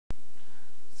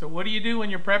So what do you do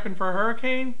when you're prepping for a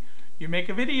hurricane? You make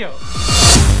a video.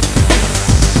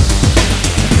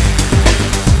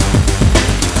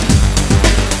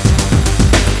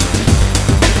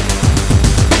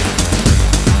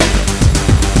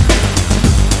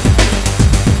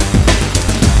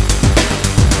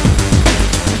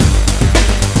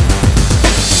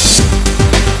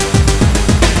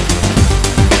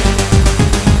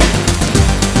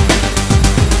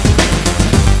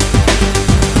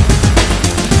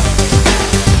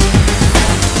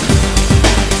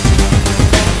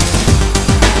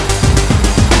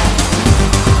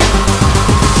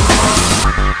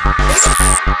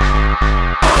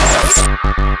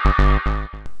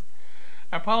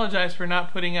 I apologize for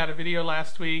not putting out a video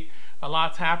last week. A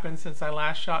lot's happened since I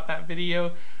last shot that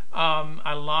video.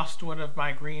 I lost one of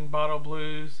my green bottle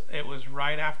blues. It was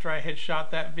right after I had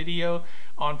shot that video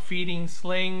on feeding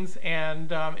slings,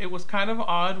 and it was kind of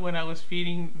odd when I was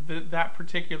feeding that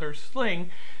particular sling.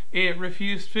 It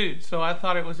refused food, so I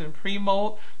thought it was in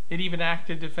pre-molt. It even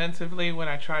acted defensively when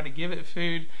I tried to give it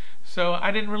food, so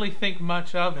I didn't really think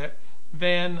much of it.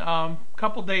 Then a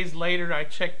couple days later I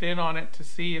checked in on it to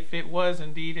see if it was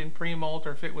indeed in pre-molt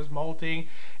or if it was molting,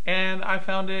 and I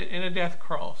found it in a death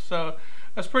crawl. So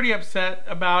I was pretty upset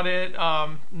about it,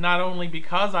 not only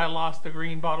because I lost the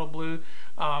green bottle blue,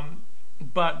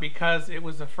 but because it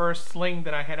was the first sling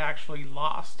that I had actually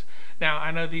lost. Now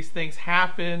I know these things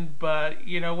happen, but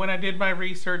you know, when I did my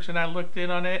research and I looked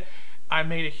in on it, I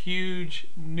made a huge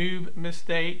noob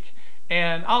mistake,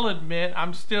 and I'll admit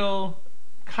I'm still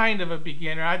kind of a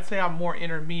beginner. I'd say I'm more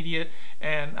intermediate,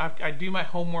 and I do my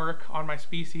homework on my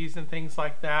species and things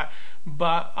like that.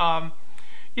 But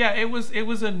yeah, it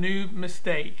was a new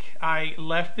mistake. I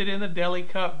left it in the deli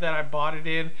cup that I bought it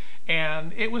in,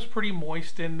 and it was pretty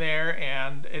moist in there,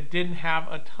 and it didn't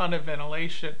have a ton of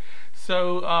ventilation.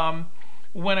 So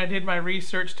when I did my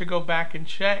research to go back and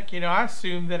check, you know, I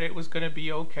assumed that it was going to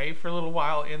be okay for a little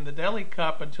while in the deli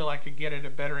cup until I could get it a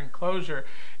better enclosure,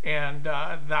 and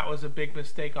that was a big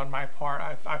mistake on my part.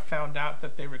 I found out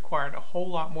that they required a whole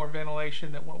lot more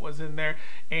ventilation than what was in there,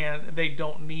 and they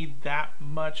don't need that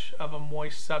much of a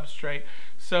moist substrate.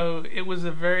 So it was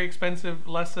a very expensive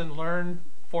lesson learned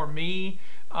for me.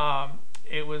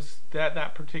 It was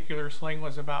that particular sling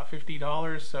was about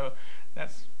 $50, so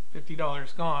that's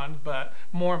 $50 gone. But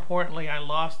more importantly, I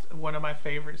lost one of my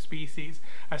favorite species.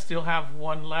 I still have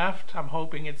one left. I'm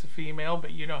hoping it's a female,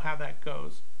 but you know how that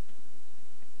goes.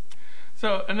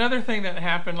 So another thing that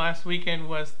happened last weekend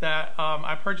was that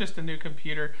I purchased a new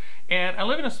computer, and I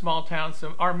live in a small town,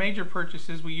 so our major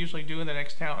purchases we usually do in the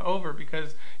next town over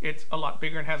because it's a lot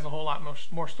bigger and has a whole lot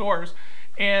more stores.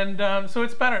 And so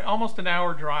it's about almost an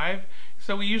hour drive,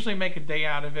 so we usually make a day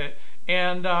out of it.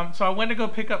 And so I went to go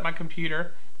pick up my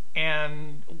computer,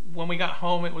 and when we got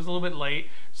home it was a little bit late,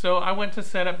 so I went to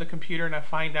set up the computer and I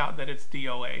find out that it's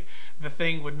DOA. The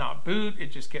thing would not boot,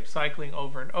 it just kept cycling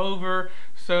over and over.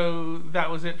 So that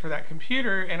was it for that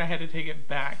computer, and I had to take it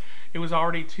back. It was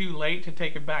already too late to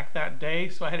take it back that day,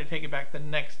 so I had to take it back the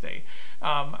next day.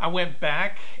 I went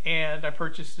back and I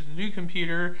purchased a new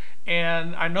computer,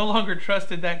 and I no longer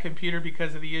trusted that computer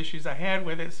because of the issues I had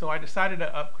with it, so I decided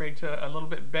to upgrade to a little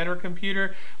bit better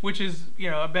computer, which is, you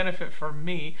know, a benefit for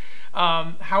me.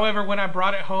 However, when I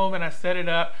brought it home and I set it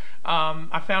up,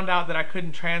 I found out that I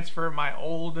couldn't transfer my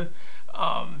old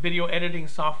video editing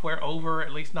software over,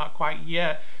 at least not quite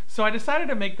yet. So I decided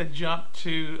to make the jump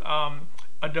to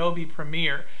Adobe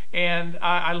Premiere, and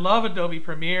I love Adobe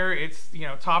Premiere. It's, you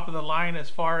know, top of the line as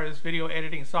far as video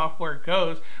editing software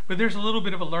goes, but there's a little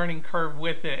bit of a learning curve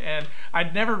with it, and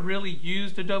I'd never really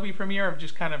used Adobe Premiere. I've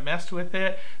just kind of messed with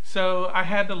it, so I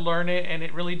had to learn it, and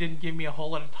it really didn't give me a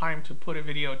whole lot of time to put a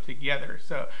video together.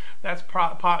 So that's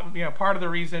part of the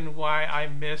reason why I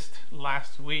missed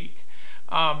last week.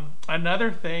 Another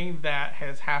thing that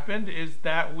has happened is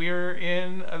that we're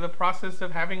in the process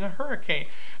of having a hurricane.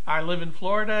 I live in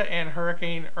Florida, and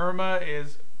Hurricane Irma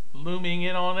is looming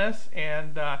in on us,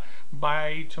 and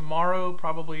by tomorrow,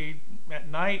 probably at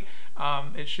night,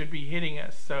 it should be hitting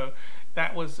us. So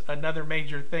that was another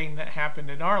major thing that happened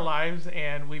in our lives,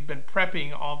 and we've been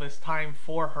prepping all this time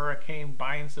for hurricane,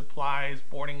 buying supplies,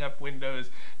 boarding up windows,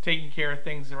 taking care of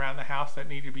things around the house that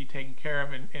need to be taken care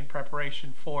of in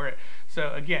preparation for it.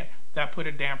 So again, that put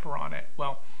a damper on it.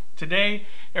 Well, today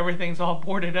everything's all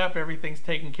boarded up, everything's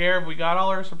taken care of, we got all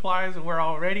our supplies and we're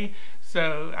all ready.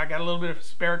 So I got a little bit of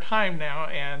spare time now,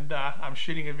 and I'm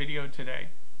shooting a video today.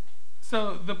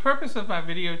 So the purpose of my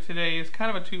video today is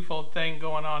kind of a twofold thing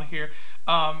going on here.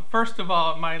 First of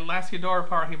all, my Lasiadora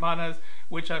Parahimanas,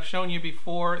 which I've shown you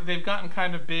before, they've gotten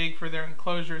kind of big for their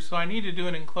enclosures, so I need to do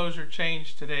an enclosure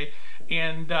change today.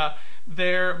 And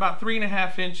They're about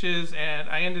 3.5 inches, and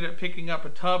I ended up picking up a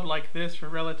tub like this for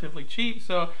relatively cheap.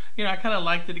 So, you know, I kind of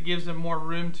liked that it gives them more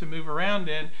room to move around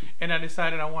in, and I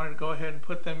decided I wanted to go ahead and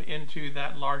put them into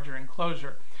that larger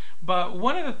enclosure. But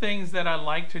one of the things that I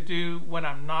like to do when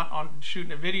I'm not on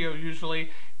shooting a video usually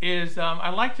is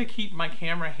I like to keep my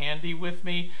camera handy with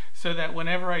me, so that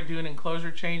whenever I do an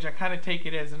enclosure change, I kind of take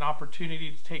it as an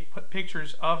opportunity to take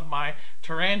pictures of my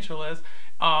tarantulas.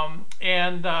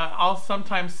 I'll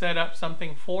sometimes set up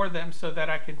something for them so that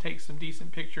I can take some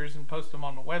decent pictures and post them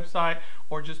on my website,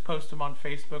 or just post them on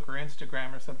Facebook or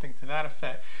Instagram or something to that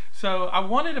effect. So I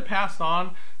wanted to pass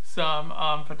on some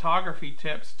photography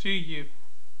tips to you.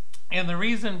 And the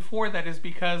reason for that is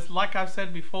because, like I've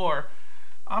said before,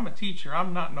 I'm a teacher.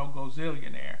 I'm not no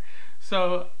gazillionaire.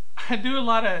 So I do a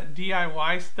lot of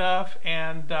DIY stuff,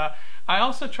 and I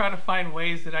also try to find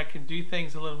ways that I can do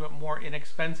things a little bit more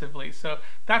inexpensively. So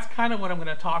that's kind of what I'm going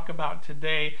to talk about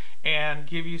today, and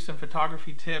give you some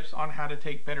photography tips on how to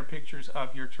take better pictures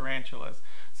of your tarantulas.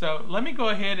 So let me go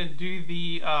ahead and do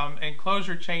the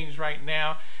enclosure change right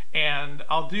now, and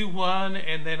I'll do one,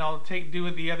 and then I'll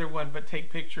do the other one, but take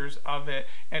pictures of it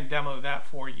and demo that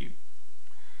for you.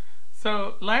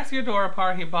 So Lasiodora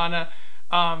parhibana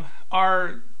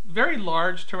are very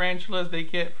large tarantulas. They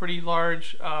get pretty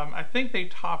large. I think they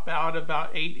top out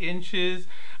about 8 inches,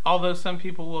 although some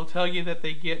people will tell you that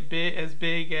they get as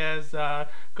big as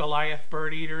Goliath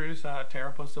bird eaters,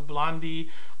 Taraposa blondi,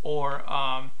 or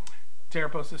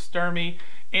Taraposa sturmi.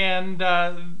 And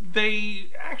they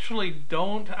actually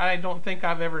don't. I don't think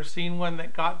I've ever seen one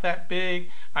that got that big.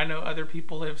 I know other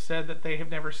people have said that they have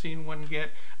never seen one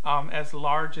get as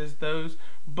large as those,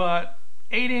 but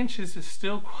 8 inches is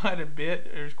still quite a bit.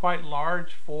 It's quite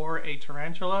large for a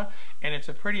tarantula, and it's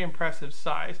a pretty impressive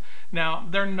size. Now,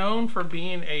 they're known for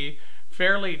being a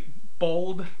fairly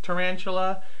bold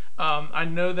tarantula. I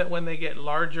know that when they get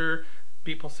larger,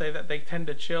 people say that they tend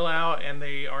to chill out and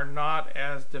they are not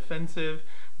as defensive,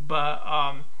 but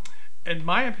in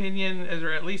my opinion,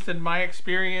 or at least in my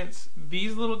experience,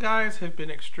 these little guys have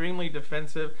been extremely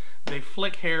defensive. They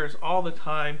flick hairs all the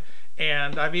time,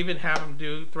 and I've even had them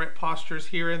do threat postures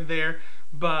here and there.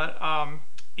 But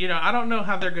you know, I don't know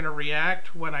how they're going to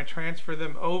react when I transfer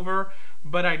them over,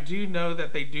 but I do know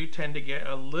that they do tend to get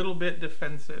a little bit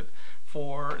defensive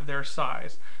for their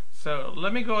size. So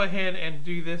let me go ahead and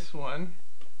do this one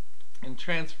and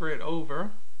transfer it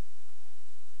over.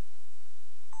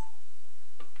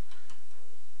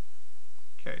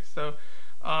 Okay, so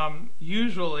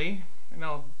usually, and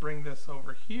I'll bring this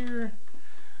over here,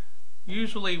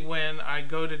 usually when I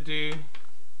go to do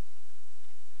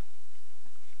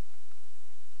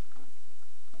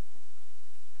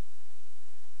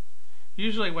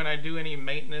any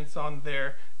maintenance on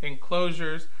their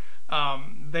enclosures,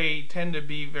 they tend to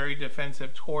be very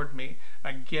defensive toward me.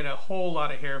 I get a whole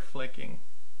lot of hair flicking.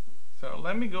 So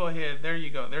let me go ahead. There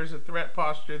you go. There's a threat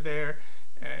posture there.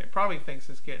 It probably thinks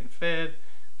it's getting fed,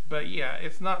 but yeah,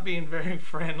 it's not being very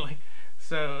friendly.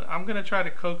 So I'm going to try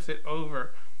to coax it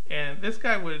over. And this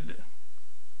guy would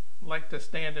like to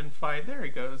stand and fight. There he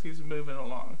goes. He's moving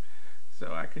along.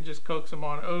 So I can just coax him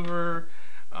on over.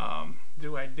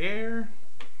 Do I dare?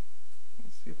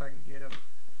 Let's see if I can get him.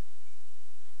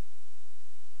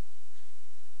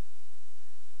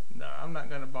 No, I'm not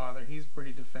going to bother. He's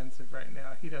pretty defensive right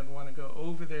now. He doesn't want to go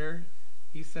over there.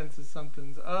 He senses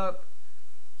something's up,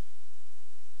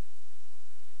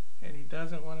 and he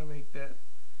doesn't want to make that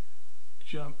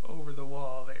jump over the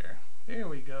wall there. There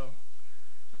we go.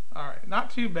 Alright,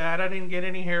 not too bad. I didn't get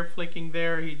any hair flicking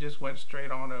there. He just went straight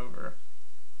on over.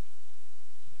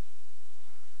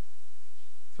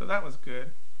 So that was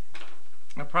good.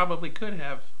 I probably could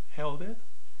have held it,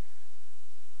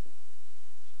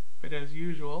 but as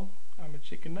usual, I'm a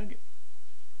chicken nugget.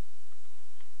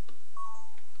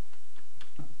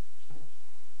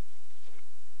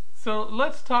 So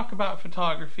let's talk about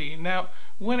photography. Now,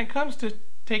 when it comes to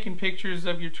taking pictures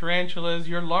of your tarantulas,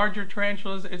 your larger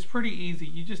tarantulas, it's pretty easy.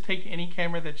 You just take any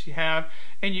camera that you have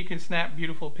and you can snap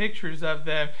beautiful pictures of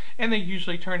them, and they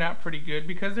usually turn out pretty good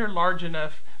because they're large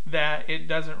enough that it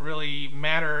doesn't really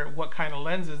matter what kind of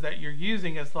lenses that you're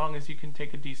using, as long as you can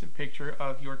take a decent picture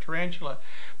of your tarantula.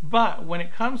 But when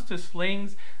it comes to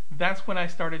slings, that's when I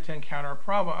started to encounter a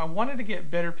problem. I wanted to get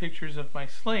better pictures of my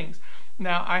slings.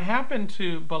 Now, I happen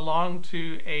to belong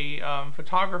to a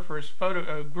photographer's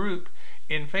photo group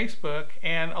in Facebook,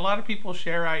 and a lot of people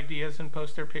share ideas and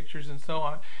post their pictures and so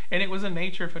on. And it was a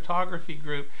nature photography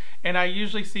group, and I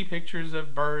usually see pictures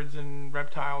of birds and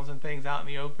reptiles and things out in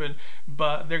the open,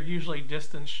 but they're usually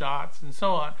distance shots and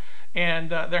so on.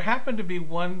 And there happened to be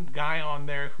one guy on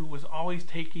there who was always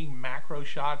taking macro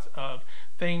shots of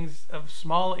things, of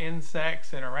small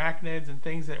insects and arachnids and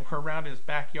things that were around his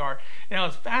backyard. And I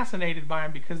was fascinated by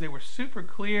them because they were super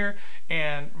clear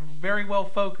and very well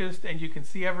focused, and you can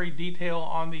see every detail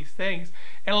on these things.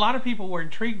 And a lot of people were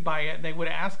intrigued by it, and they would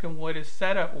ask him what his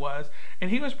setup was,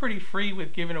 and he was pretty free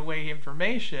with giving away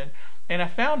information. And I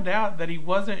found out that he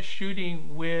wasn't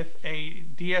shooting with a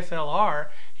DSLR,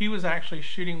 he was actually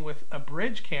shooting with a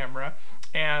bridge camera.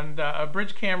 And a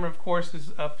bridge camera, of course,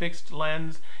 is a fixed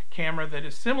lens camera that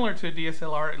is similar to a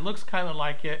DSLR. It looks kind of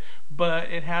like it, but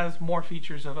it has more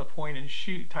features of a point and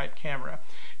shoot type camera.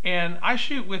 And I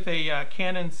shoot with a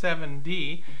Canon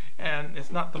 7D, and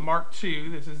it's not the Mark II,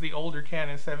 this is the older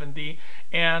Canon 7D.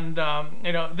 And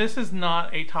you know, this is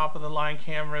not a top of the line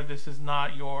camera, this is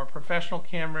not your professional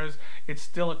cameras, it's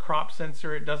still a crop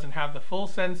sensor, it doesn't have the full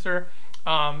sensor.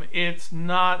 It's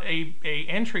not a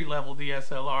entry-level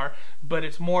DSLR, but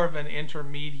it's more of an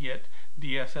intermediate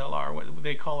DSLR, what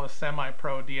they call a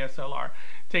semi-pro DSLR.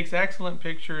 It takes excellent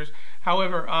pictures.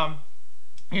 However,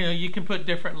 you know, you can put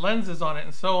different lenses on it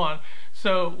and so on.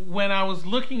 So when I was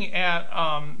looking at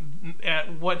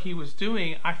what he was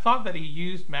doing, I thought that he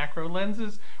used macro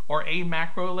lenses or a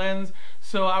macro lens.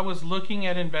 So I was looking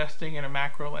at investing in a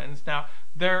macro lens. Now,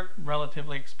 they're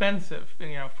relatively expensive.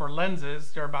 You know, for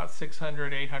lenses, they're about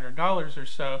 $600, $800 or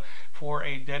so for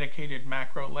a dedicated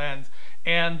macro lens.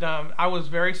 And I was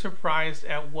very surprised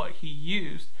at what he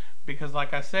used, because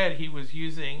like I said, he was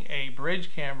using a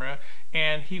bridge camera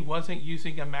and he wasn't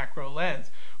using a macro lens.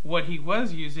 What he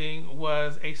was using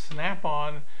was a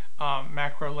snap-on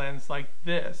macro lens like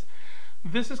this.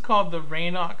 This is called the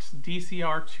Raynox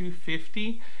DCR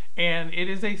 250, and it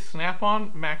is a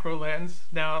snap-on macro lens.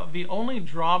 Now, the only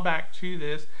drawback to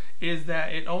this is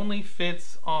that it only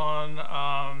fits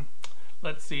on,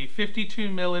 let's see,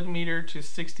 52mm to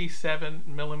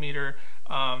 67mm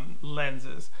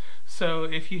lenses. So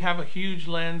if you have a huge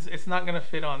lens, it's not going to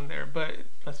fit on there. But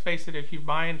let's face it, if you're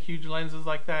buying huge lenses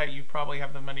like that, you probably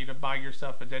have the money to buy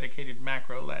yourself a dedicated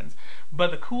macro lens.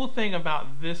 But the cool thing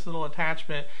about this little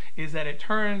attachment is that it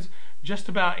turns just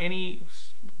about any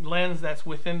lens that's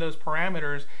within those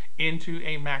parameters into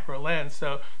a macro lens.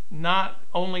 So not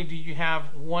only do you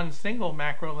have one single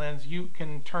macro lens, you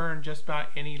can turn just about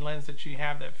any lens that you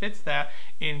have that fits that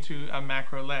into a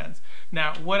macro lens.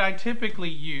 Now, what I typically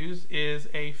use is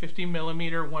a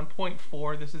 50mm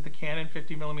 1.4. This is the Canon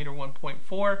 50mm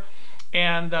 1.4.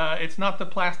 And it's not the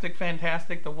plastic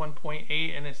fantastic, the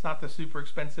 1.8, and it's not the super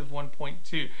expensive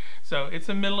 1.2. So it's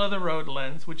a middle of the road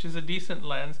lens, which is a decent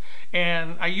lens,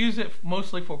 and I use it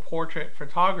mostly for portrait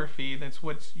photography. That's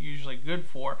what's usually good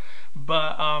for,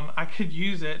 but I could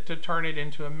use it to turn it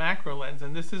into a macro lens,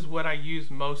 and this is what I use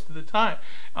most of the time.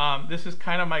 This is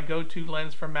kind of my go-to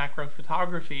lens for macro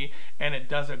photography, and it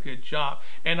does a good job.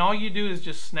 And all you do is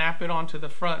just snap it onto the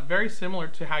front, very similar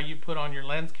to how you put on your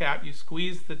lens cap. You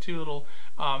squeeze the two little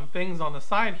things on the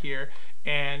side here,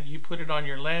 and you put it on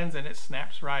your lens and it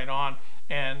snaps right on,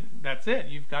 and that's it.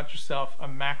 You've got yourself a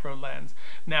macro lens.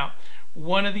 Now,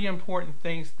 one of the important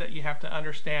things that you have to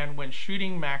understand when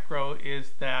shooting macro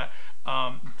is that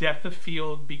depth of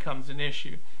field becomes an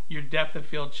issue. Your depth of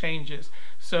field changes.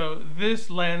 So this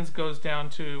lens goes down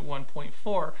to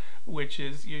 1.4, which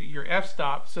is your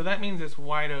f-stop, so that means it's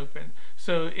wide open.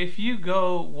 So if you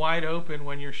go wide open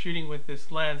when you're shooting with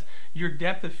this lens, your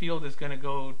depth of field is going to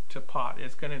go to pot.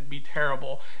 It's going to be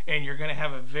terrible, and you're going to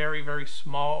have a very, very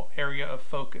small area of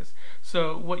focus.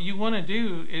 So what you want to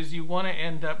do is you want to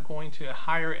end up going to a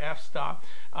higher f-stop.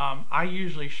 I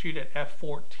usually shoot at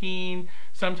f14.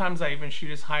 Sometimes I even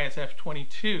shoot as high as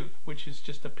f22, which is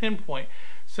just a pinpoint.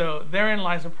 So therein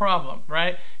lies a problem,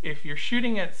 right? If you're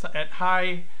shooting at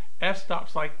high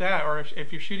f-stops like that, or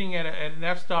if you're shooting at an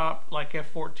f-stop like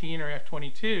f14 or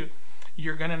f22,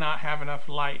 you're going to not have enough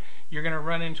light. You're going to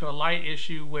run into a light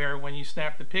issue where when you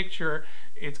snap the picture,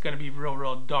 it's going to be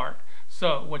real dark.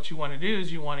 So what you want to do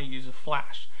is you want to use a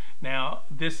flash. Now,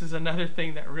 this is another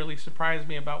thing that really surprised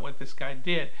me about what this guy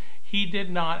did. He did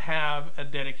not have a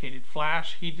dedicated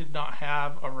flash. He did not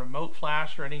have a remote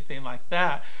flash or anything like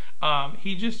that.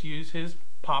 He just used his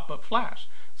pop-up flash.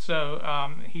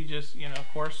 So he just, you know,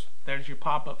 of course, there's your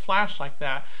pop-up flash like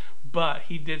that, but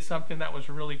he did something that was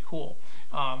really cool,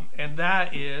 and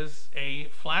that is a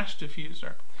flash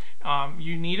diffuser.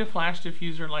 You need a flash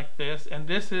diffuser like this, and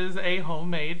this is a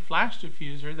homemade flash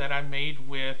diffuser that I made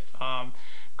with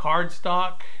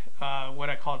cardstock,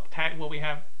 what we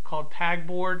have called tag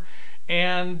board,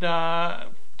 and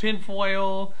tin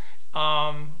foil,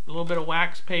 a little bit of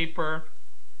wax paper,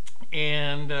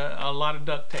 and a lot of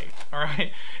duct tape. All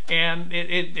right, and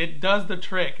it does the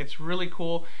trick. It's really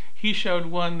cool. He showed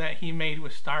one that he made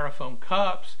with styrofoam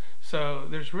cups, So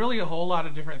there's really a whole lot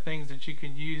of different things that you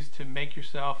can use to make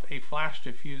yourself a flash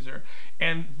diffuser,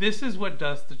 and this is what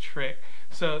does the trick.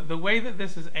 So the way that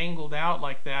this is angled out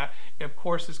like that, of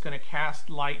course, it's going to cast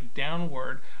light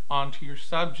downward onto your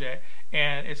subject,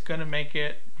 and it's going to make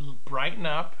it brighten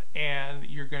up, and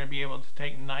you're going to be able to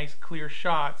take nice clear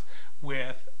shots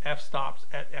with f-stops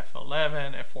at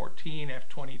f11, f14,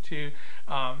 f22.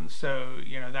 So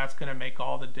you know, that's going to make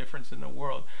all the difference in the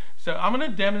world. So I'm going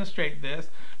to demonstrate this.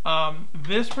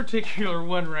 This particular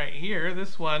one right here,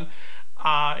 this one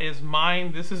is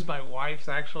mine. This is my wife's,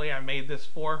 actually. I made this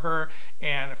for her,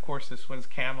 and of course this one's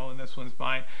camo and this one's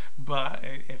mine, but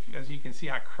as you can see,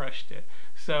 I crushed it.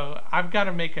 So I've got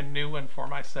to make a new one for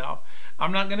myself.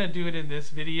 I'm not going to do it in this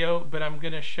video, but I'm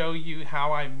going to show you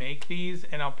how I make these,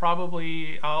 and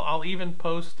I'll even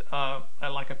post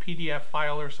like a PDF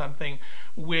file or something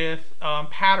with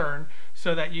pattern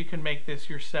so that you can make this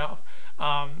yourself.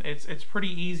 It's pretty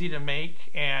easy to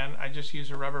make, and I just use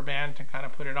a rubber band to kind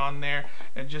of put it on there.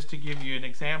 And just to give you an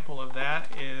example of that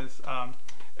is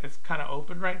it's kind of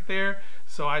open right there,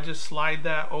 so I just slide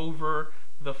that over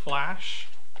the flash,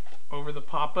 over the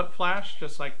pop-up flash,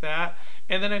 just like that,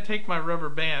 and then I take my rubber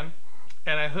band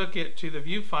and I hook it to the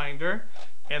viewfinder,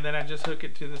 and then I just hook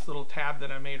it to this little tab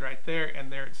that I made right there,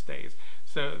 and there it stays.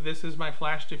 So this is my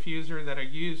flash diffuser that I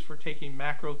use for taking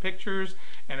macro pictures,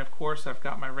 and of course I've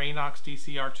got my Raynox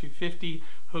DCR 250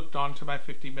 hooked onto my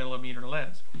 50mm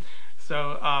lens.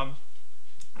 So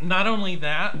not only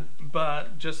that,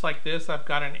 but just like this, I've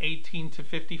got an 18 to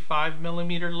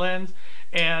 55mm lens,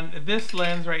 and this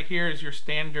lens right here is your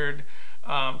standard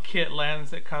kit lens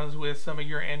that comes with some of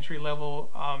your entry-level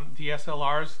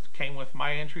DSLRs. Came with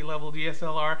my entry-level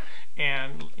DSLR,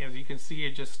 and as you can see,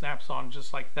 it just snaps on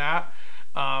just like that.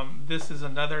 This is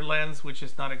another lens, which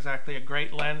is not exactly a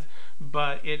great lens,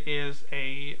 but it is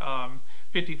a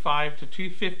 55 to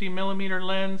 250mm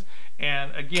lens,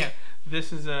 and again,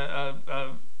 this is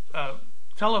a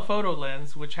telephoto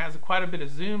lens which has quite a bit of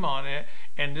zoom on it,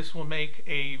 and this will make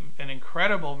an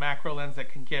incredible macro lens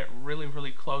that can get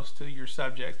really close to your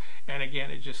subject. And again,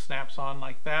 it just snaps on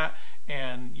like that,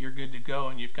 and you're good to go,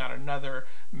 and you've got another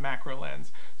macro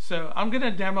lens. So I'm going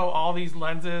to demo all these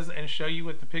lenses and show you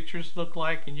what the pictures look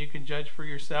like, and you can judge for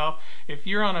yourself. If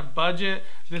you're on a budget,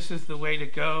 this is the way to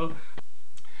go.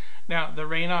 Now, the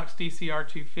Raynox DCR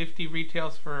 250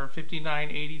 retails for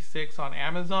 $59.86 on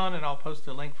Amazon, and I'll post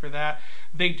a link for that.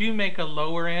 They do make a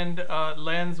lower end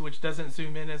lens which doesn't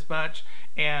zoom in as much,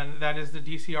 and that is the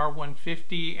DCR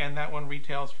 150, and that one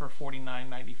retails for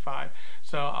 $49.95.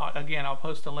 So again, I'll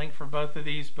post a link for both of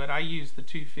these, but I use the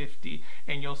 250,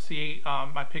 and you'll see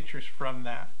my pictures from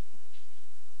that.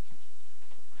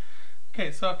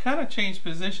 Okay, so I've kind of changed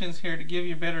positions here to give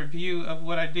you a better view of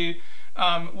what I do.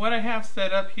 What I have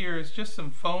set up here is just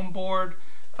some foam board,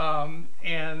 and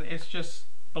it's just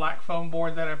black foam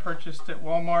board that I purchased at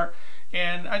Walmart,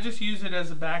 and I just use it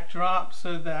as a backdrop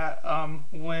so that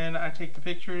when I take the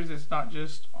pictures, it's not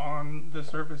just on the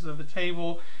surface of the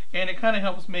table, and it kind of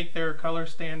helps make their color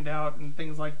stand out and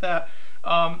things like that.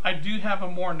 I do have a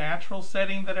more natural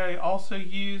setting that I also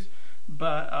use,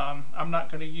 but I'm not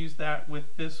going to use that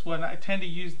with this one. I tend to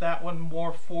use that one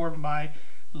more for my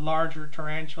larger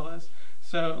tarantulas.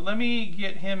 So let me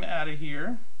get him out of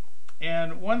here.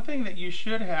 And one thing that you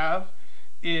should have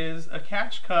is a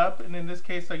catch cup, and in this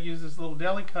case I use this little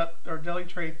deli cup or deli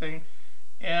tray thing,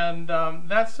 and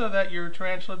that's so that your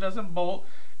tarantula doesn't bolt,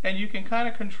 and you can kind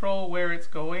of control where it's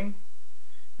going.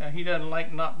 Now, he doesn't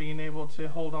like not being able to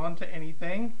hold on to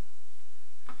anything,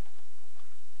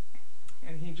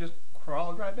 and he just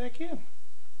crawled right back in.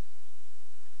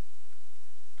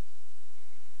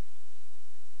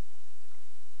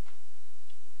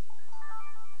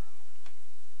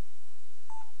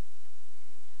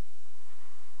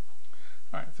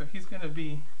 Alright, so he's going to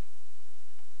be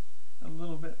a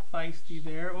little bit feisty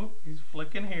there. Oh, he's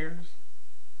flicking hairs.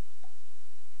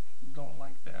 Don't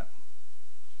like that.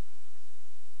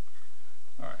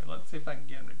 Alright, let's see if I can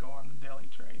get him to go on the deli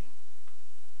tray.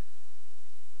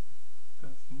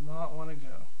 Does not want to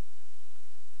go.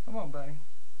 Come on, buddy.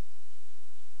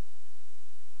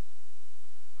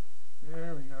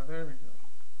 There we go, there we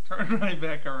go. Turn right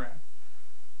back around.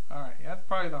 Alright, that's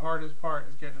probably the hardest part,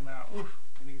 is getting him out. Oof.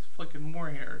 And he's flicking more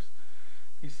hairs.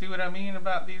 You see what I mean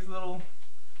about these little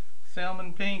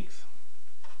salmon pinks?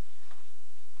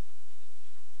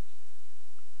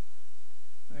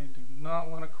 They do not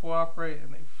want to cooperate,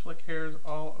 and they flick hairs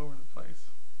all over the place.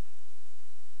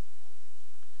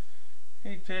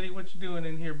 Hey Teddy, what you doing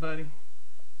in here, buddy?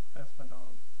 That's my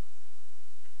dog.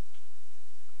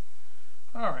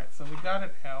 Alright, so we got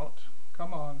it out.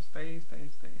 Come on, stay.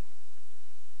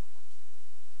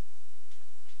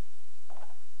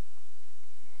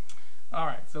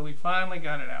 Alright, so we finally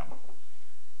got it out.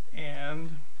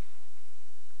 And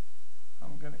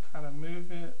I'm going to kind of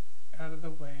move it out of the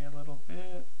way a little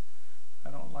bit. I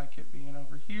don't like it being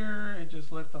over here. It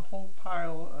just left a whole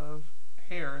pile of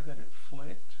hair that it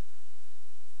flicked.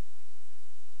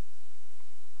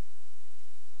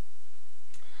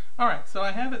 Alright, so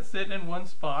I have it sitting in one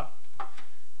spot,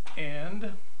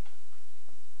 and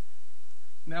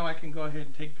now I can go ahead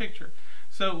and take a picture.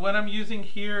 So what I'm using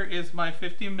here is my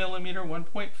 50mm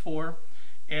 1.4,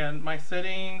 and my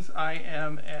settings I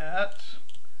am at,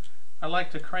 I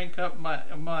like to crank up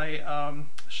my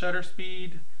shutter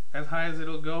speed as high as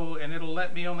it'll go, and it'll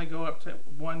let me only go up to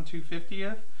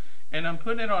 1/250th, and I'm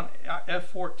putting it on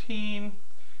f14,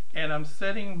 and I'm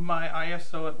setting my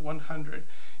ISO at 100.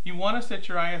 You want to set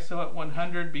your ISO at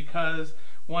 100 because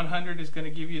 100 is going to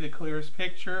give you the clearest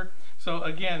picture. So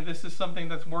again, this is something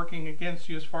that's working against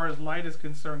you as far as light is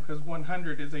concerned, because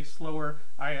 100 is a slower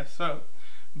ISO,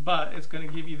 but it's going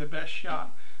to give you the best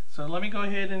shot. So let me go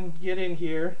ahead and get in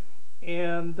here,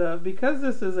 and because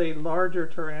this is a larger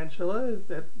tarantula,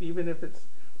 that even if it's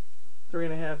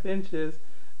 3.5 inches,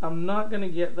 I'm not going to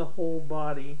get the whole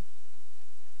body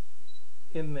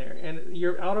in there, and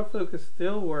your autofocus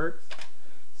still works.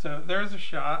 So there's a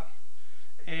shot,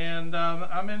 and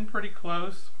I'm in pretty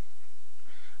close.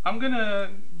 I'm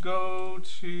gonna go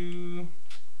to,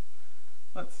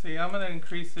 let's see, I'm gonna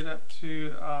increase it up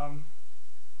to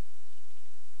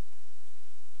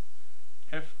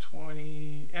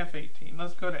F20, F18.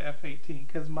 Let's go to F18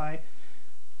 because my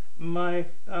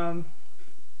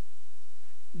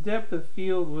depth of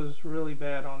field was really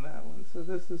bad on that one. So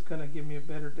this is gonna give me a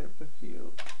better depth of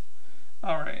field.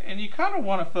 Alright, and you kind of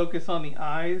want to focus on the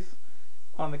eyes,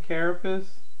 on the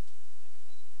carapace.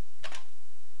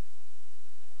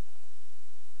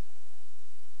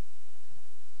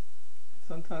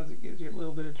 Sometimes it gives you a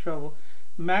little bit of trouble.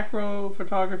 Macro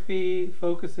photography,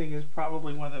 focusing is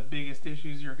probably one of the biggest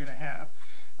issues you're going to have.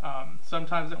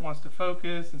 Sometimes it wants to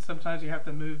focus, and sometimes you have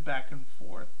to move back and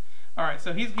forth. Alright,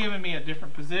 so he's giving me a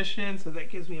different position, so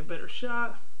that gives me a better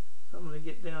shot. So I'm going to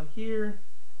get down here.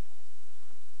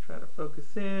 Try to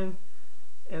focus in,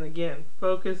 and again,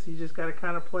 focus, you just got to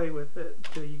kind of play with it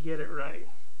until you get it right.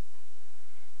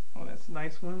 Oh, that's a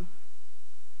nice one.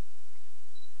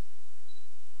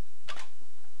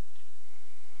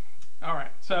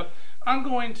 Alright, so I'm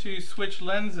going to switch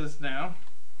lenses now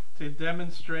to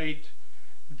demonstrate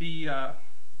the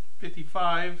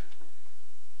 55,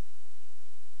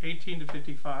 18 to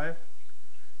 55.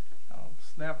 I'll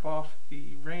snap off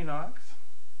the Raynox.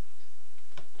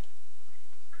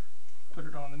 Put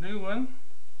it on the new one.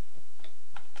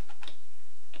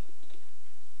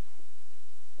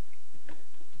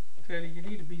 Teddy, you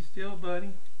need to be still,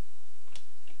 buddy.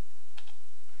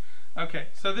 Okay,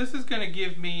 so this is going to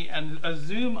give me a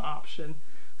zoom option.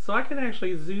 So I can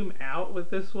actually zoom out with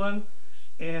this one.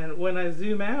 And when I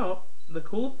zoom out, the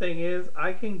cool thing is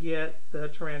I can get the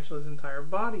tarantula's entire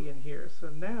body in here. So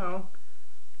now,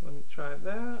 let me try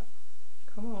that.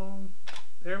 Come on.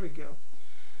 There we go.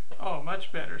 Oh,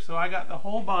 much better. So I got the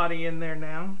whole body in there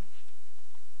now.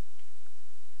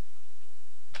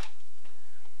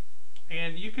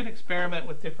 And you can experiment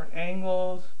with different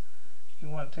angles. If you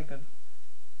want to take a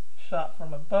shot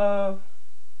from above.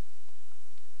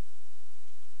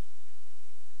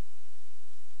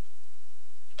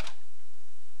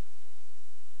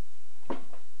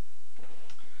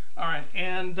 Alright,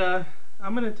 and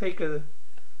I'm going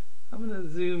to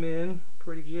zoom in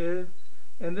pretty good.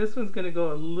 And this one's going to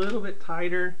go a little bit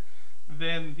tighter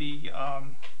than the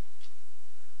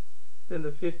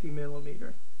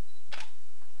 50mm.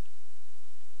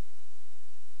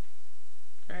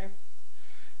 Okay.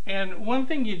 And one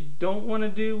thing you don't want to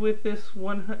do with this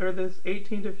this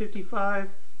 18 to 55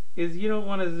 is you don't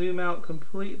want to zoom out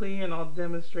completely, and I'll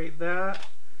demonstrate that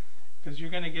because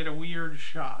you're going to get a weird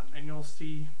shot, and you'll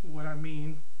see what I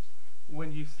mean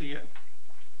when you see it.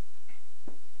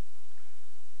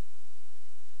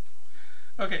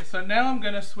 Okay, so now I'm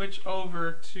going to switch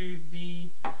over to the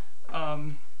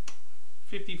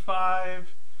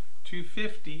 55 to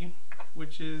 50,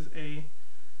 which is a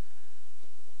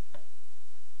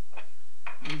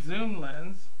zoom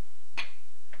lens.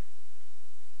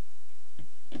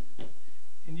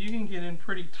 And you can get in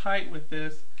pretty tight with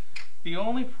this. The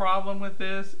only problem with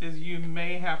this is you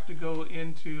may have to go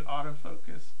into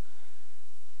autofocus.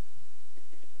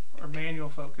 Or manual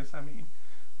focus, I mean.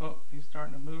 Oh, he's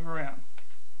starting to move around.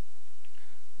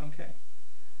 Okay.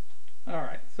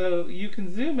 Alright, so you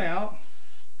can zoom out,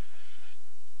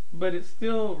 but it's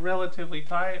still relatively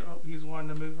tight. Oh, he's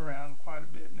wanting to move around quite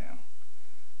a bit now.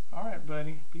 Alright,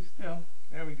 buddy, be still.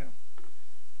 There we go.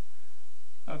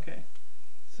 Okay. Okay,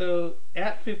 so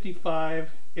at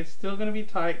 55, it's still going to be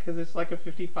tight because it's like a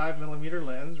 55mm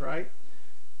lens, right?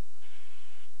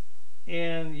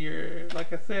 And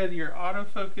like I said, your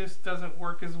autofocus doesn't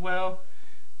work as well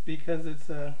because it's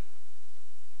a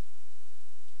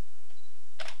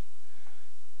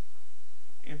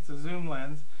zoom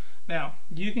lens. Now,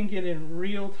 you can get in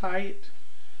real tight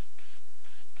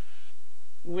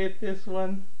with this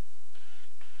one,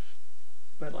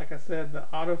 but like I said, the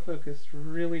autofocus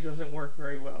really doesn't work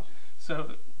very well.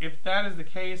 So if that is the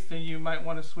case, then you might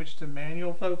want to switch to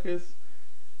manual focus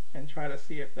and try to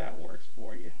see if that works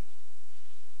for you.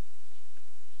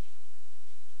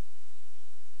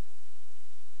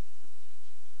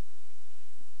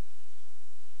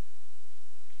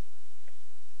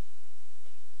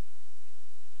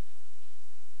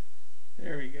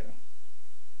 There we go.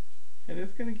 And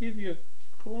it's going to give you a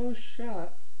close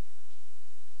shot.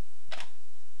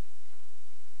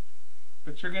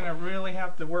 But you're going to really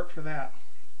have to work for that.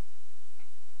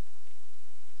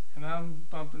 And I'm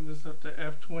bumping this up to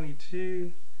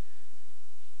f22.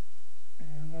 And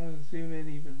I'm going to zoom in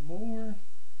even more.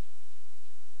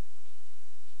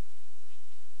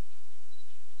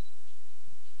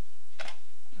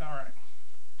 Alright.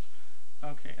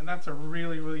 Okay, and that's a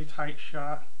really, really tight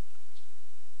shot.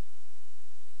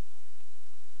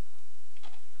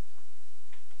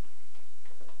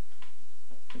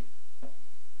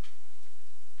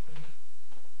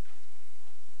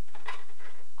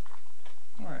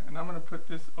 And I'm going to put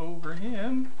this over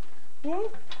him.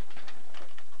 Whoop.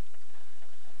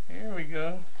 There we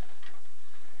go.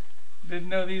 Didn't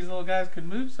know these little guys could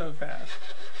move so fast.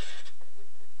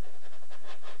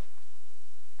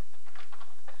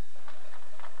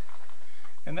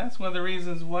 And that's one of the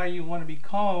reasons why you want to be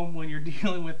calm when you're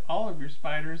dealing with all of your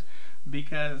spiders,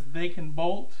 because they can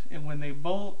bolt, and when they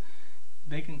bolt,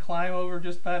 they can climb over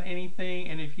just about anything,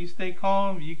 and if you stay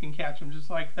calm, you can catch them just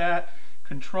like that,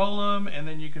 control them, and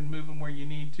then you can move them where you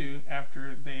need to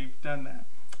after they've done that.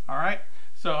 Alright,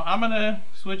 so I'm going to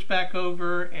switch back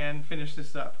over and finish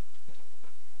this up.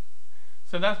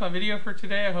 So that's my video for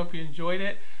today. I hope you enjoyed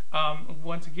it.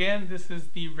 Once again, this is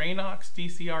the Raynox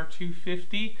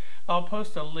DCR250. I'll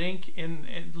post a link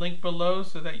link below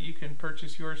so that you can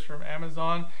purchase yours from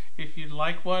Amazon if you'd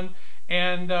like one.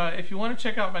 And if you want to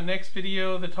check out my next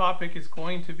video, the topic is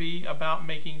going to be about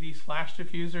making these flash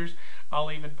diffusers. I'll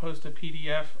even post a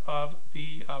PDF of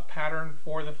the pattern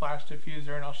for the flash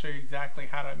diffuser, and I'll show you exactly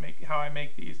how I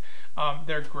make these.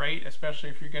 They're great, especially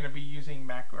if you're going to be using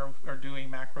macro or doing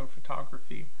macro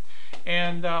photography.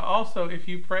 And also, if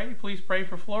you pray, please pray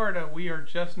for Florida. We are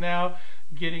just now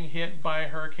getting hit by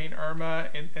Hurricane Irma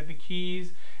in the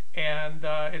Keys, and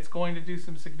it's going to do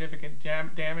some significant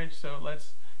damage. So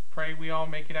let's pray we all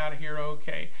make it out of here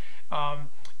okay.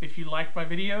 If you like my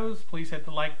videos, please hit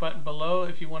the like button below.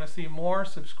 If you want to see more,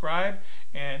 subscribe.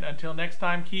 And until next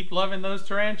time, keep loving those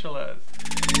tarantulas.